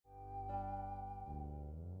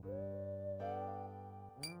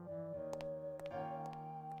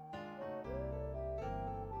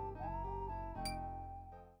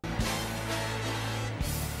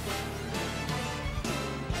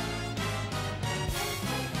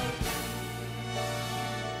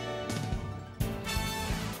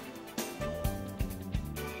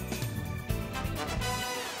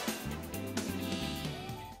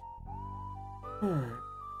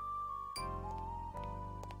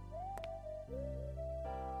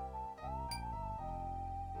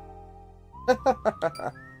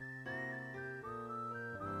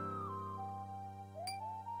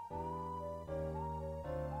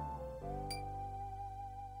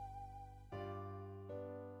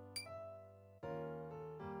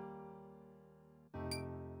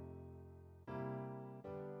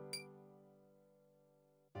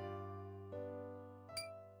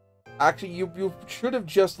Actually, you should have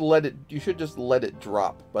just let it. You should just let it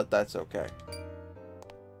drop, but that's okay.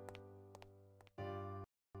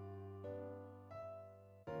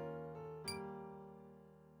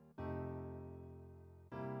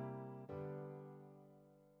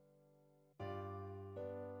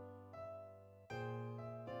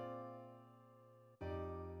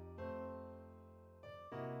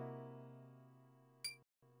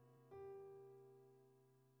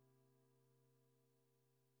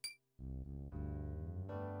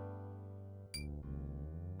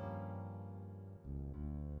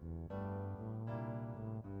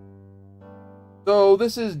 So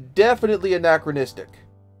this is definitely anachronistic.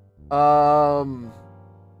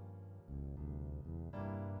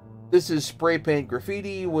 This is spray paint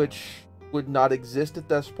graffiti, which would not exist at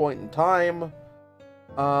this point in time.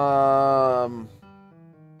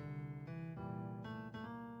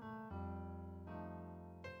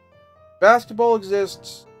 Basketball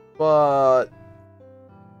exists, but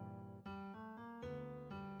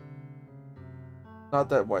not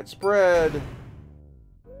that widespread.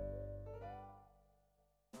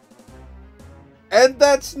 And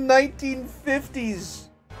that's 1950s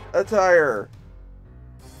attire.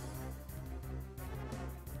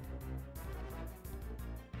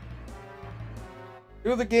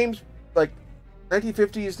 To the game's, like,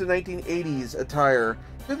 1950s to 1980s attire.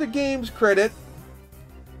 To the game's credit,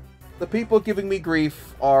 the people giving me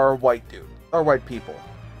grief are white people.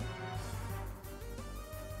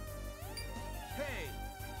 Hey,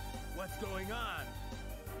 what's going on?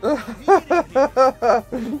 To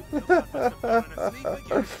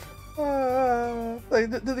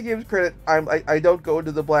the game's credit, I don't go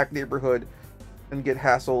into the black neighborhood and get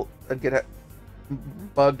hassled and get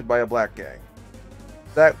bugged by a black gang.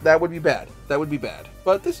 That would be bad. That would be bad.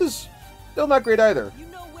 But this is still not great either. You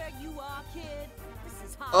know where you are, kid? This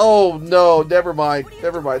is Harlem. Oh no, never mind.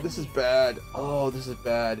 Never mind. This is bad. Oh, this is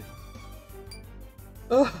bad.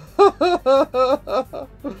 Oh.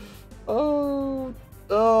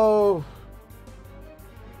 Oh.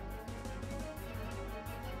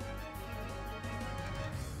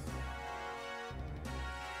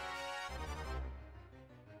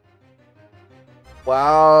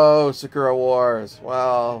 Wow, Sakura Wars.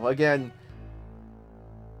 Wow, again,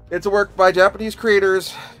 it's a work by Japanese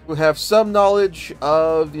creators who have some knowledge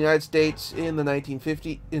of the United States in the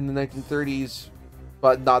 1930s,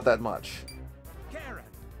 but not that much. Karen,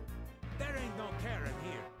 there ain't no Karen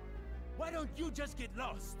here. Why don't you just get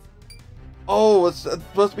lost? Oh, it's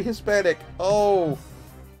supposed to be Hispanic. Oh.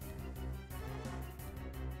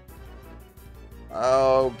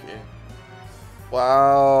 Okay.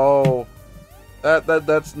 Wow.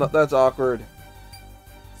 That's awkward.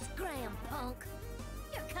 Scram, punk.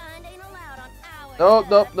 Your kind ain't allowed on our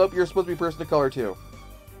Nope. You're supposed to be a person of color too.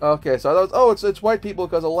 Okay, so I thought, it's white people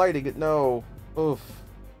because of lighting. No. Oof.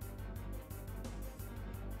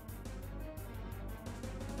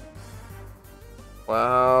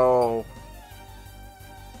 Wow.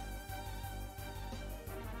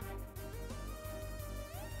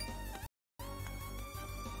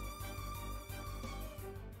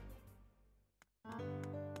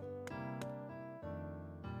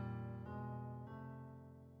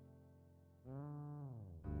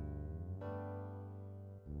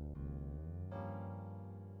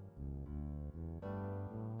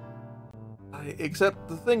 Except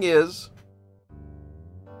the thing is,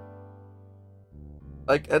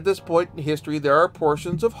 like, at this point in history, there are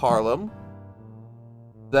portions of Harlem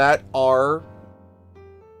that are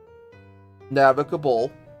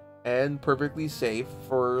navigable and perfectly safe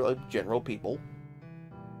for, like, general people.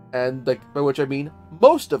 And, like, by which I mean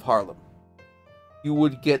most of Harlem. You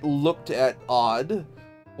would get looked at odd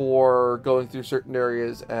for going through certain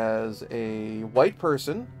areas as a white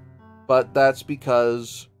person, but that's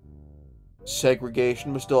because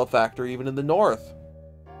segregation was still a factor even in the North.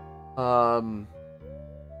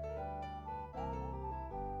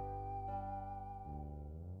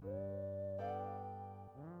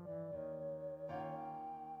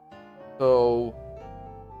 So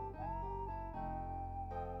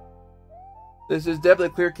this is definitely a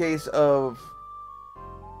clear case of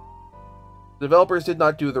developers did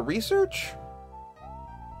not do the research,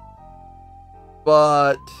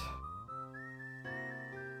 but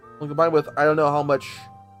combined with, I don't know how much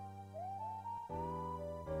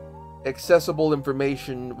accessible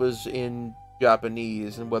information was in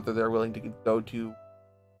Japanese and whether they're willing to go to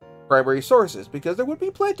primary sources, because there would be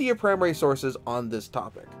plenty of primary sources on this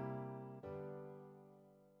topic.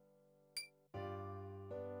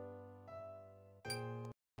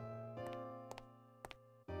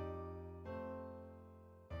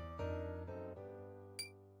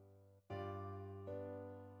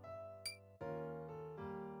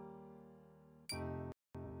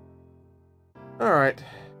 All right.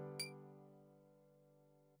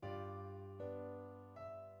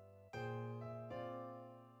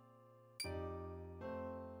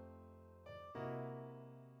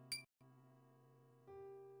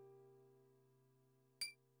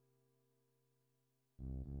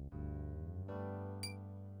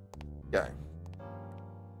 Okay.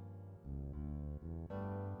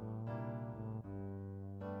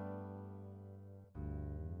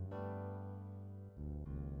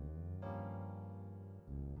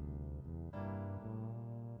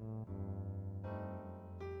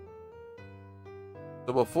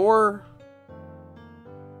 So before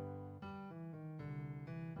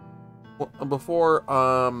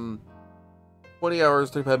 20 hours,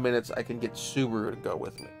 35 minutes, I can get Subaru to go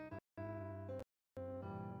with me.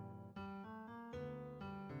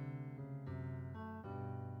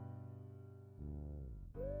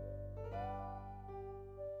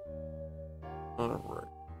 Alright,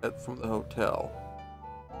 that's from the hotel.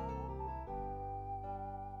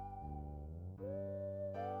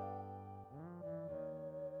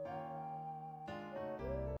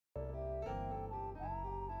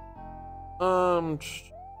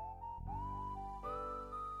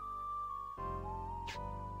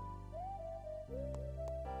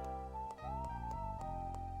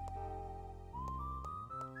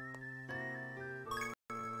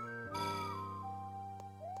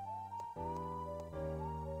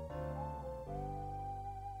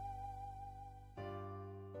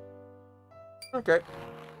 Okay.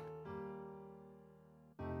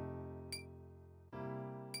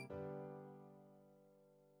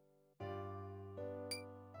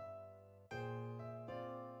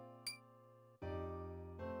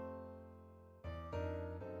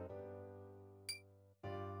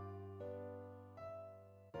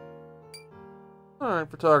 Alright,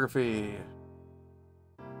 photography.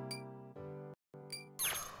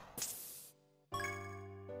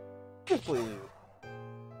 Yes, please.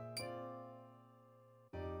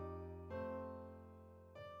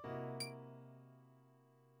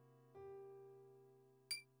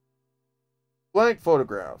 Blank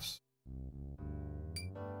photographs.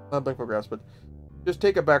 Not blank photographs, but just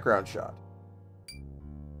take a background shot.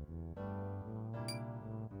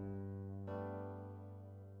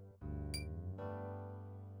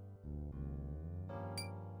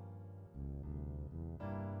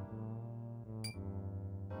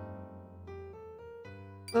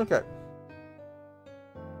 Okay.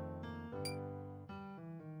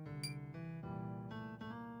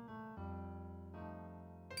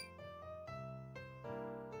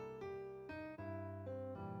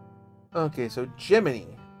 Okay, so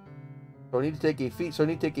Jiminy. So I need to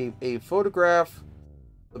take a photograph,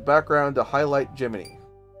 the background to highlight Jiminy.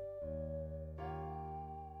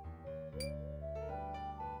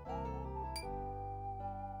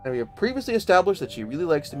 And we have previously established that she really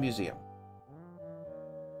likes the museum.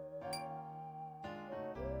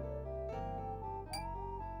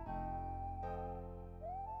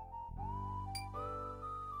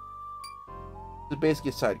 It's basically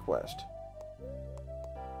a side quest.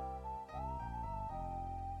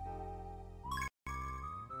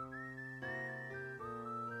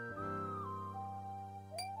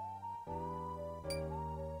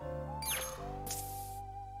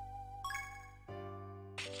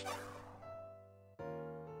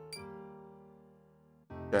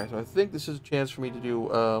 Okay, so I think this is a chance for me to do,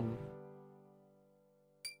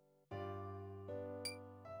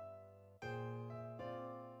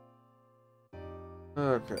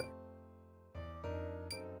 okay.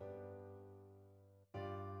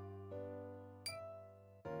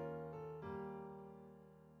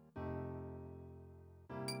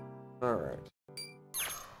 Alright.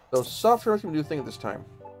 So software can do a thing at this time.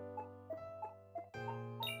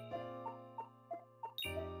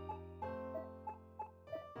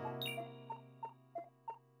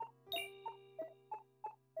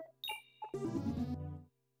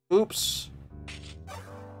 Oops.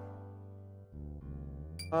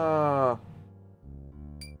 I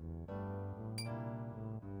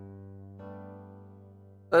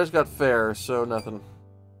just got fair, so nothing.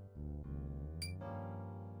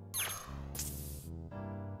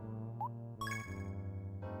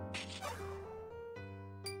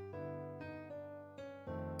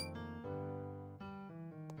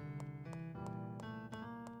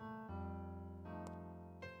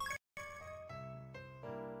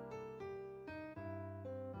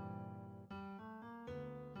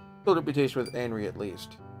 Good reputation with Henry, at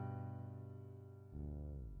least.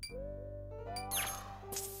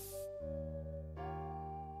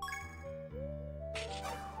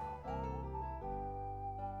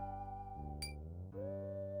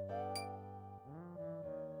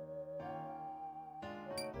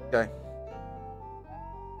 Okay.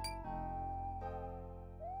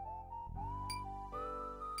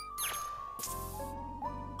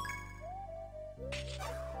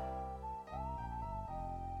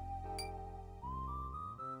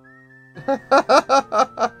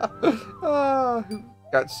 Ah,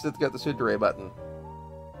 got the Sudere button.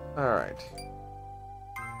 All right.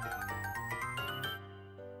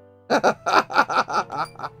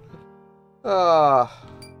 Ah.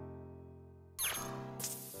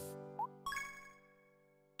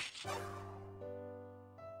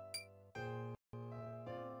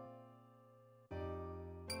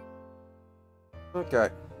 Okay.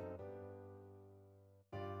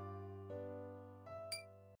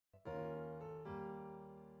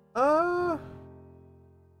 Uh.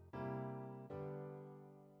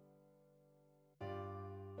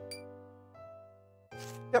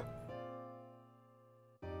 Yep.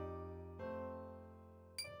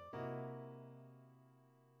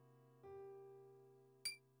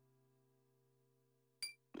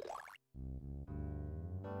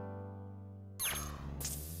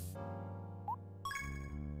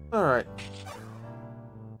 All right.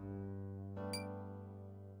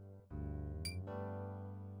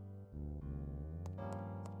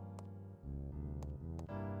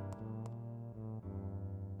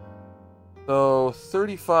 So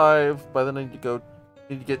 35. By then I need to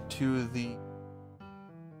get to the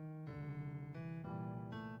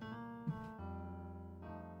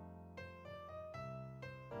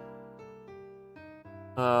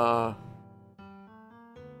uh.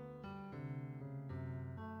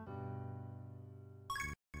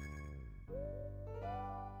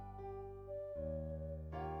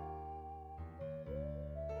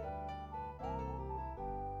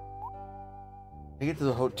 I get to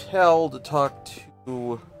the hotel to talk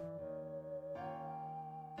to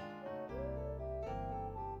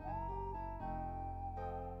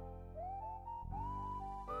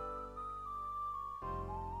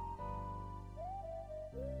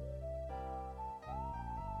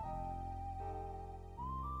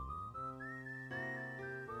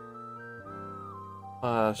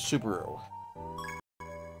Subaru.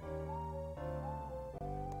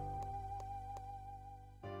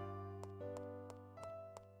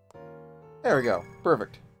 There we go.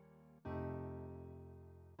 Perfect.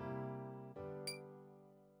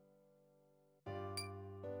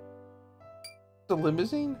 The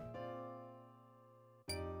limousine?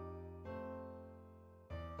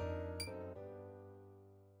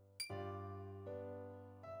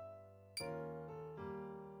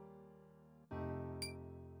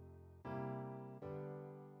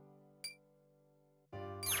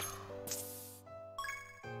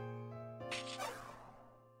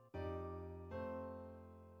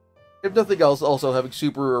 If nothing else, also having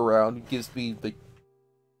Subaru around gives me the...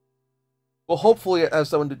 Well, hopefully it has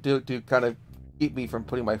someone to kind of keep me from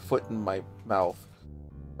putting my foot in my mouth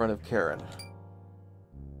in front of Karen.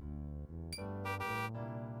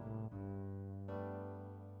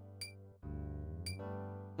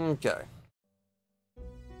 Okay.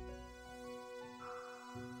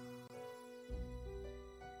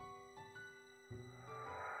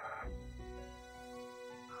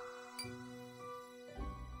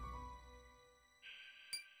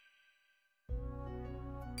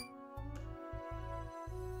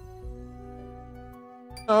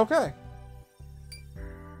 Okay.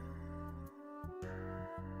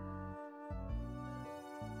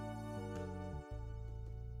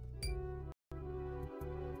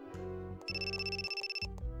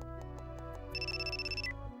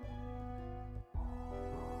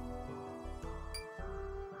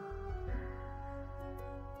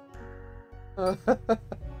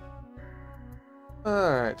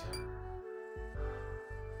 Alright.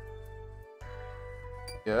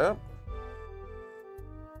 Yeah.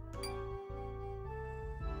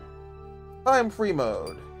 Time free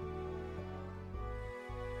mode.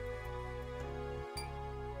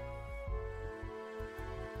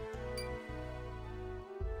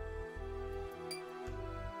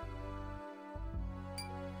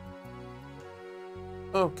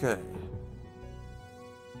 Okay.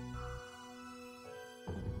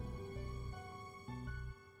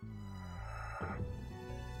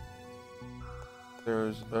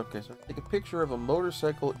 Okay, so take a picture of a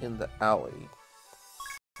motorcycle in the alley.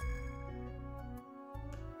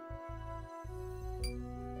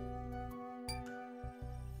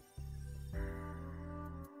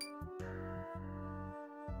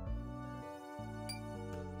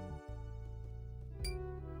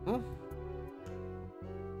 Hmm?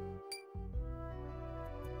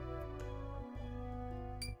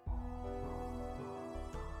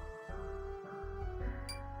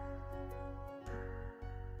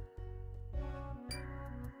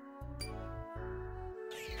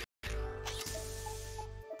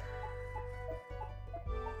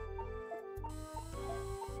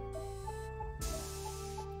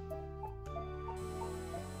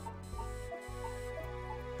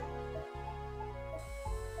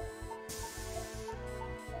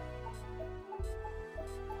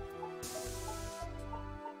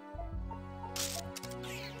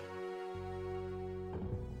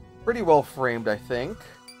 Pretty well framed, I think.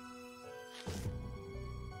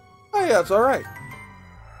 Oh yeah, it's alright.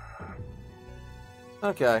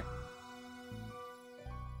 Okay.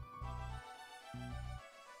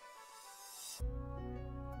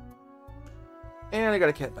 And I got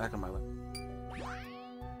a cat back on my lip.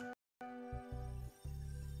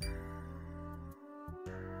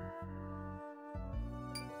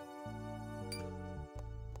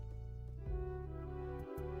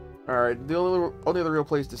 Alright, the only other real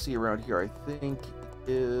place to see around here, I think,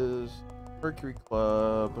 is Mercury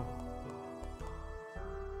Club.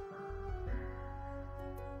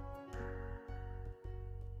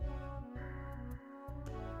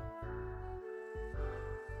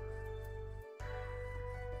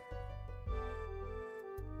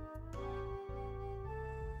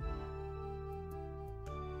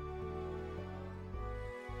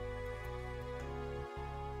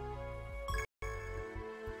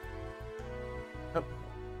 Yep.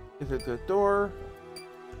 Is it the door?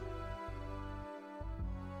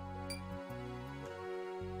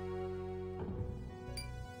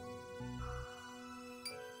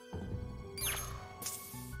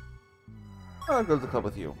 I'll go to the club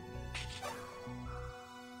with you.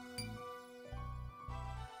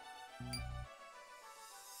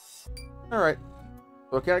 Alright.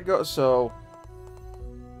 So I can't go, so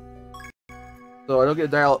I don't get a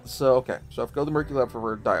dial, so okay. So I have to go to the Mercury Lab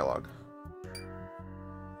for dialogue.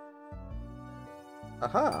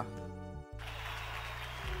 Aha!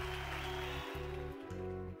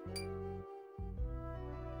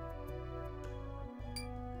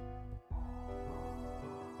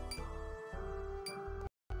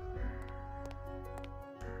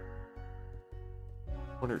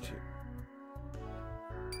 One or two.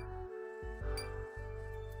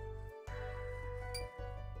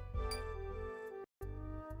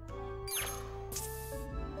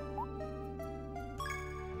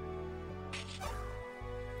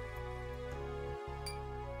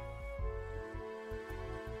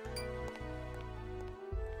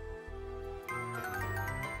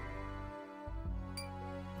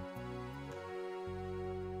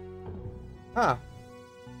 Huh.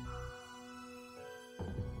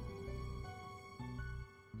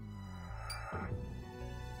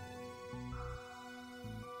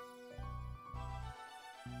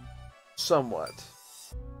 Somewhat.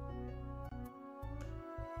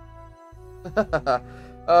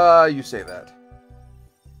 You say that.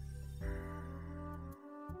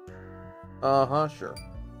 Uh-huh, sure.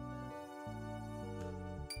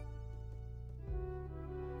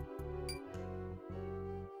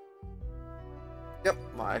 Yep,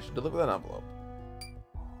 I should deliver that envelope.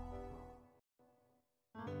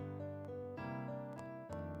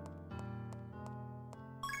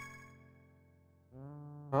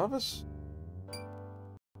 Office?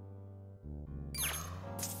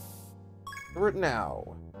 Do it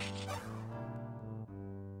now.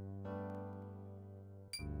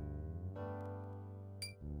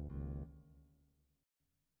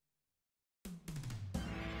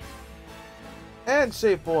 And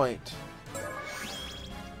save point.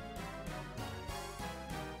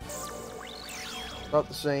 About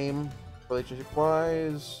the same,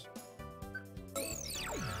 relationship-wise.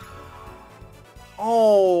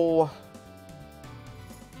 Oh!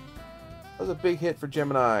 That was a big hit for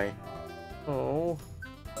Gemini. Oh.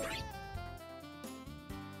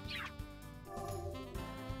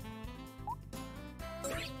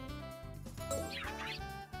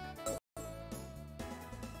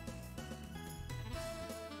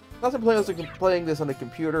 Not playing this on the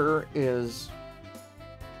computer is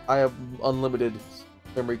I have unlimited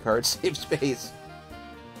memory card save space.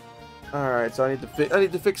 All right, so I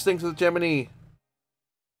need to fix things with Gemini.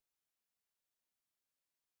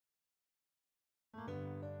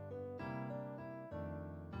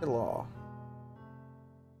 Law.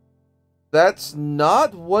 That's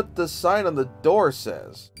not what the sign on the door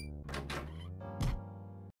says.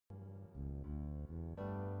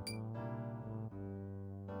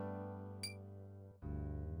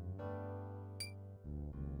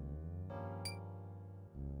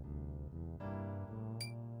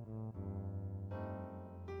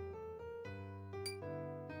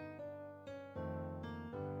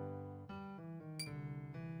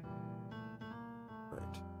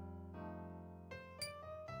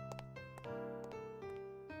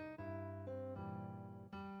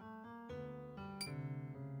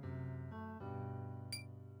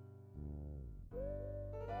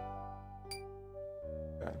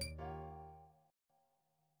 Okay.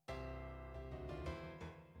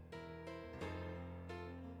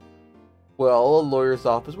 Well, a lawyer's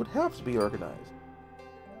office would have to be organized.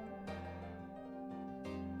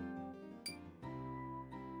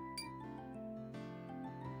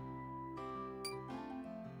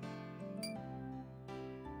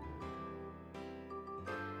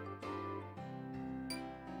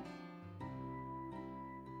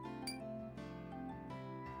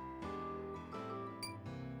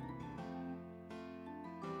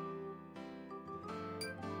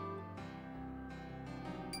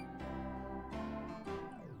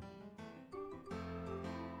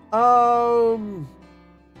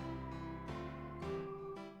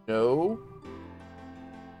 No.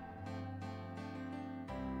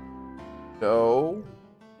 No.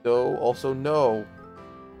 No. Also, no.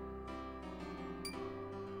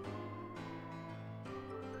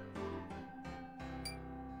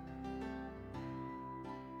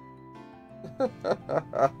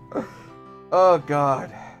 Oh,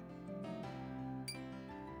 God.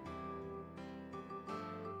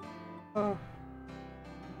 Uh.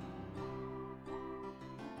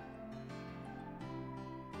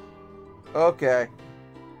 Okay.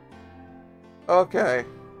 Okay.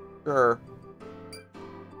 Sure.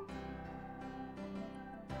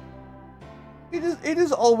 It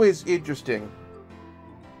is always interesting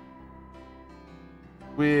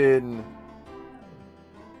when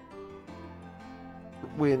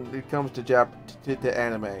it comes to to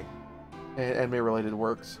anime and anime related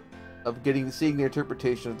works of seeing the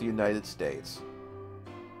interpretation of the United States.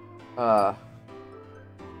 Uh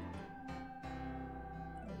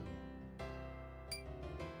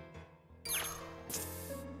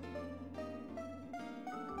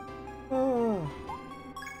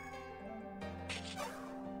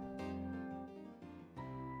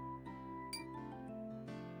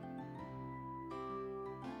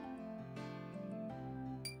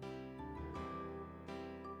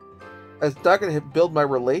It's not going to build my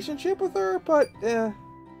relationship with her, but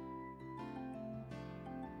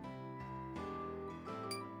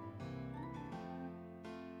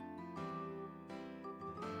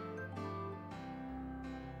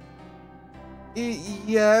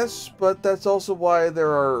yes, but that's also why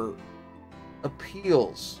there are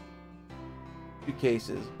appeals to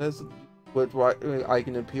cases. That's why I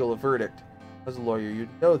can appeal a verdict. As a lawyer, you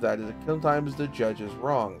know that sometimes the judge is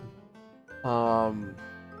wrong.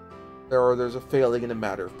 There's a failing in a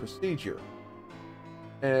matter of procedure.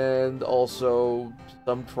 And also,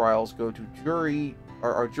 some trials go to jury,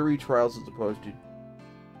 are jury trials as opposed to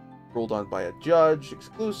ruled on by a judge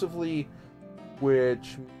exclusively,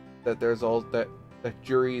 which that there's all that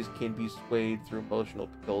juries can be swayed through emotional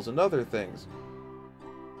appeals and other things.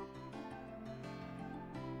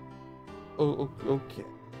 Oh, okay.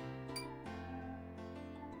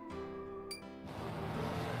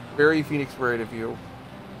 Very Phoenix Wright of you.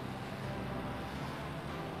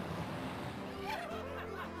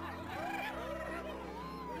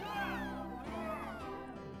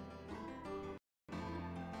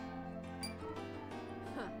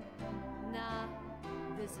 Nah,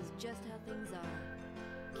 this is just how things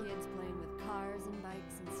are. Kids playing with cars and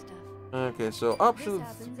bikes and stuff. Okay, so option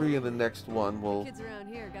 3 in the next one will. Kids around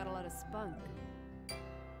here got a lot of spunk.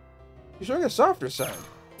 You're showing a softer side.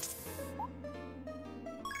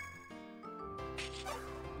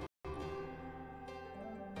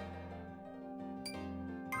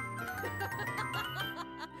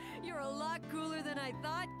 You're a lot cooler than I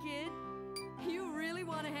thought, kid. You really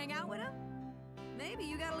want to hang out with him? Maybe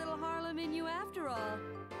you got a little Harlem in you after all.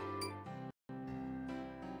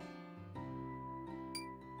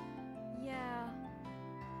 Yeah,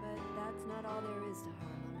 but that's not all there is to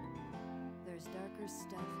Harlem. There's darker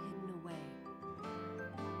stuff hidden away.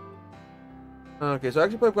 Okay, so I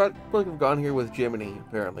actually probably have gone here with Jiminy,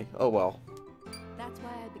 apparently. Oh well. That's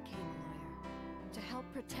why I became a lawyer. To help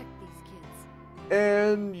protect these kids.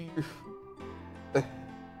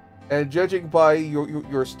 And judging by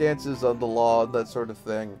your stances on the law and that sort of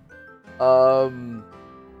thing, I'm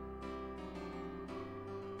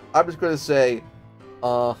just gonna say,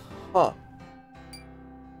 huh. I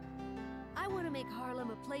want to make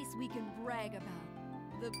Harlem a place we can brag about.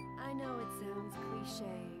 I know it sounds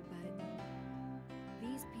cliche, but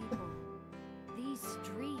these people, these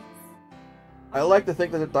streets. I like to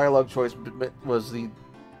think that the dialogue choice was the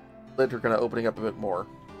later kind of opening up a bit more.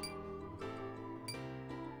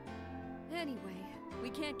 Anyway, we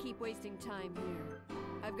can't keep wasting time here.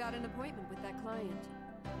 I've got an appointment with that client.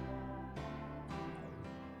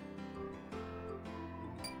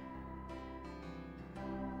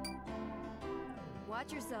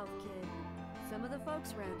 Watch yourself, kid. Some of the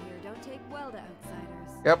folks around here don't take well to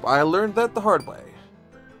outsiders. Yep, I learned that the hard way.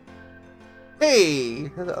 Hey!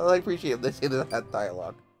 I appreciate listening to that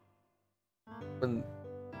dialogue. When...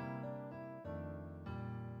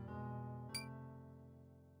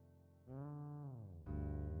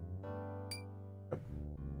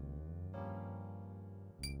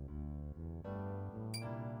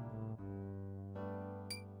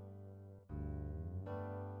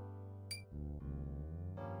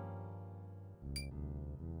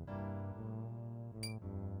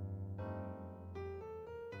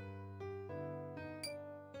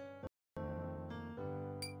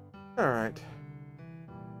 All right.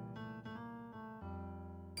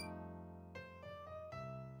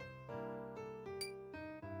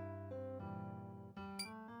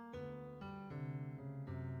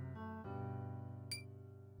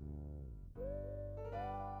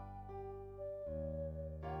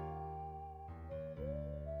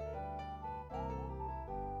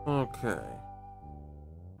 Okay.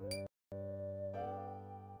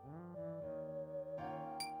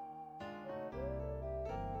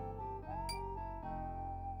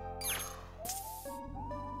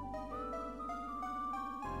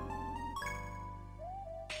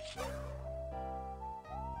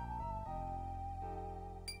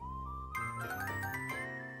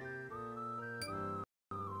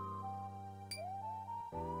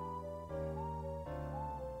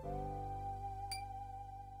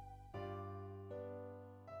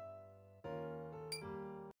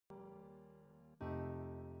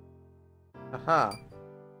 Aha.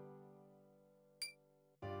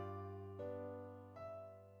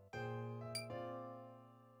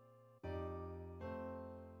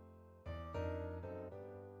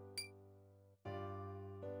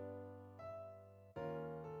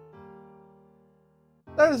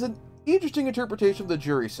 That is an interesting interpretation of the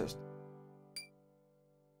jury system.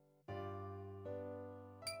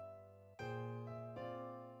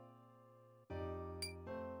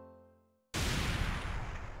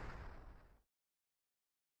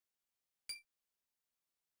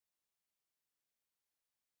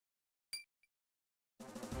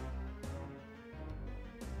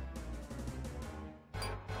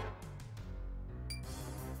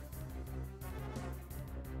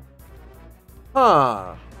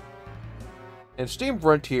 Huh. And Steam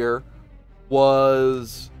Frontier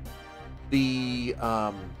was the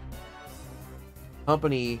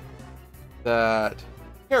company that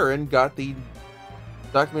Karen got the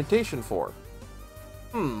documentation for.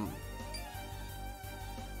 Hmm.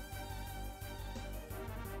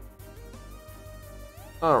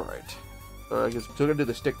 Alright. So I guess we're gonna do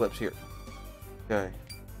the stick lips here. Okay.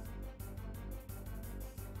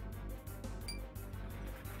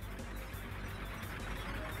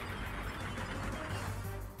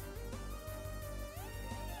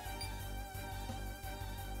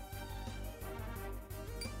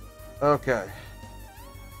 Okay.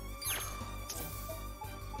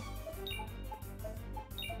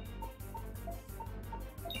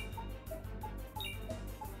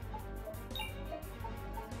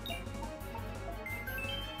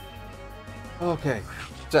 Okay.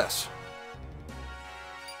 Success.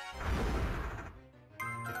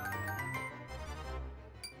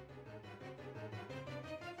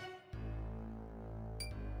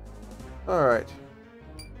 All right.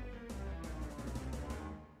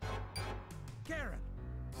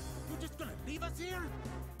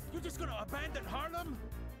 You're just gonna abandon Harlem?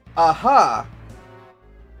 Aha!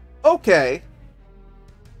 Okay.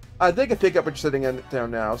 I think I pick up what you're sitting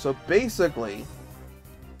down now. So basically,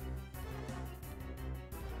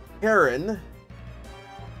 Karen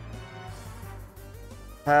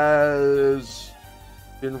has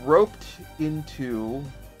been roped into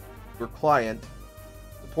your client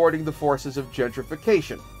supporting the forces of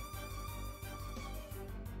gentrification.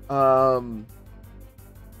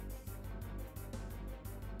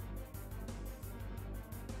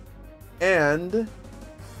 And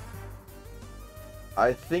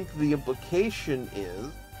I think the implication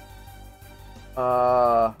is,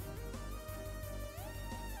 yeah,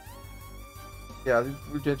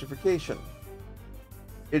 through gentrification.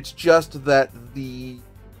 It's just that the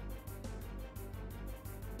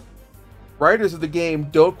writers of the game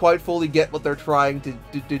don't quite fully get what they're trying to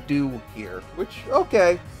do here. Which,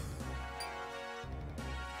 okay.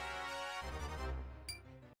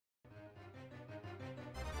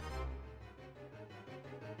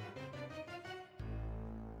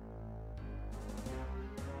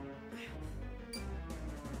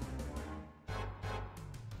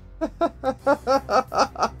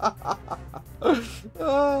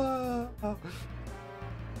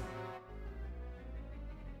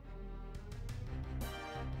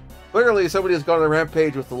 Clearly Clearly, somebody has gone on a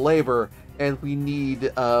rampage with the labor, and we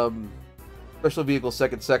need special vehicle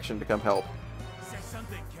second section to come help. Say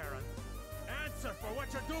something, Karen. Answer for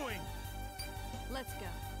what you're doing. Let's go.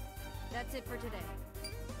 That's it for today.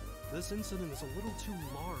 This incident is a little too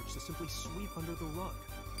large to simply sweep under the rug.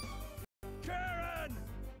 Karen!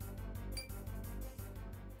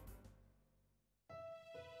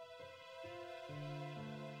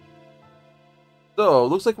 So,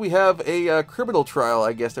 looks like we have a criminal trial,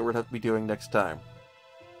 I guess, that we're going to have to be doing next time.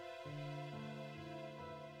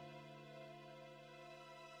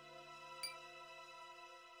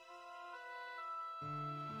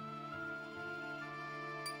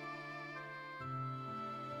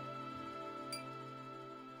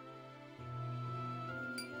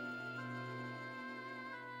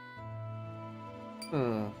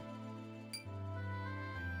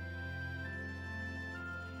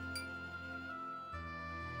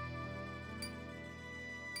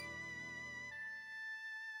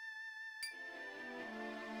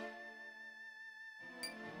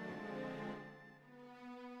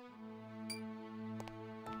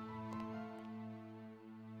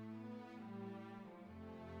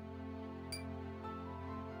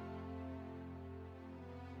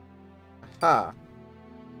 Ha.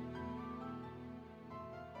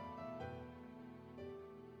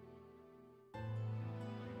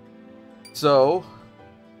 So,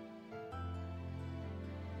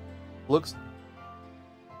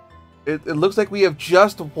 it looks like we have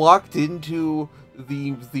just walked into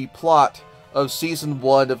the plot of season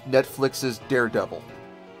 1 of Netflix's Daredevil.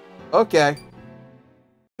 Okay.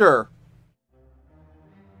 Sure.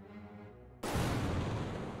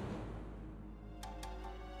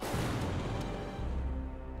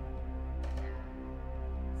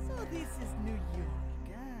 So this is New York,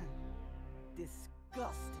 huh?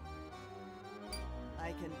 Disgusting.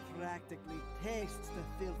 I can practically taste the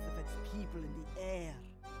filth of its people in the air.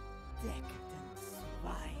 Decadent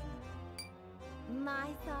swine. My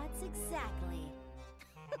thoughts exactly.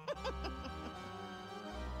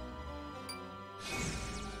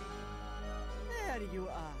 There you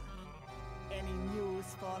are. Any news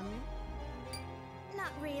for me?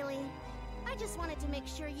 Not really. I just wanted to make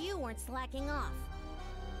sure you weren't slacking off.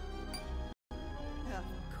 Of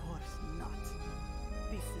course not.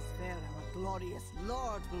 This is where our glorious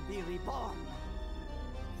Lord will be reborn.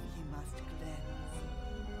 We must cleanse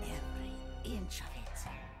every inch of it.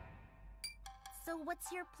 So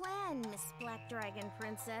what's your plan, Miss Black Dragon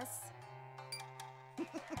Princess?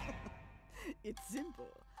 It's simple.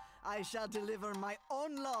 I shall deliver my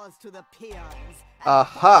own laws to the peons and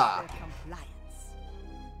Aha! their compliance.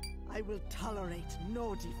 I will tolerate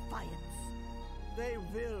no defiance. They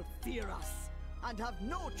will fear us and have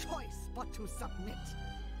no choice but to submit.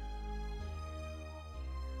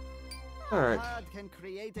 All right. How hard can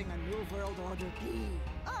creating a new world order be?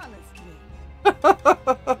 Honestly.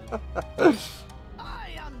 I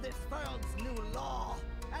am this world's new law,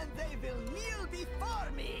 and they will kneel before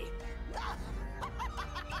me.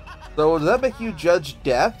 So, does that make you judge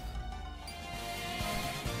death?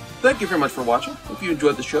 Thank you very much for watching. If you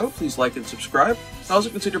enjoyed the show, please like and subscribe. Also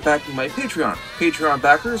consider backing my Patreon. Patreon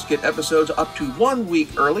backers get episodes up to 1 week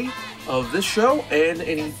early of this show and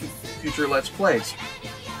any future Let's Plays.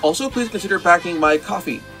 Also, please consider backing my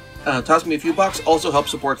Ko-fi. Toss me a few bucks also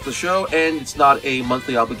helps support the show, and it's not a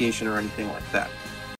monthly obligation or anything like that.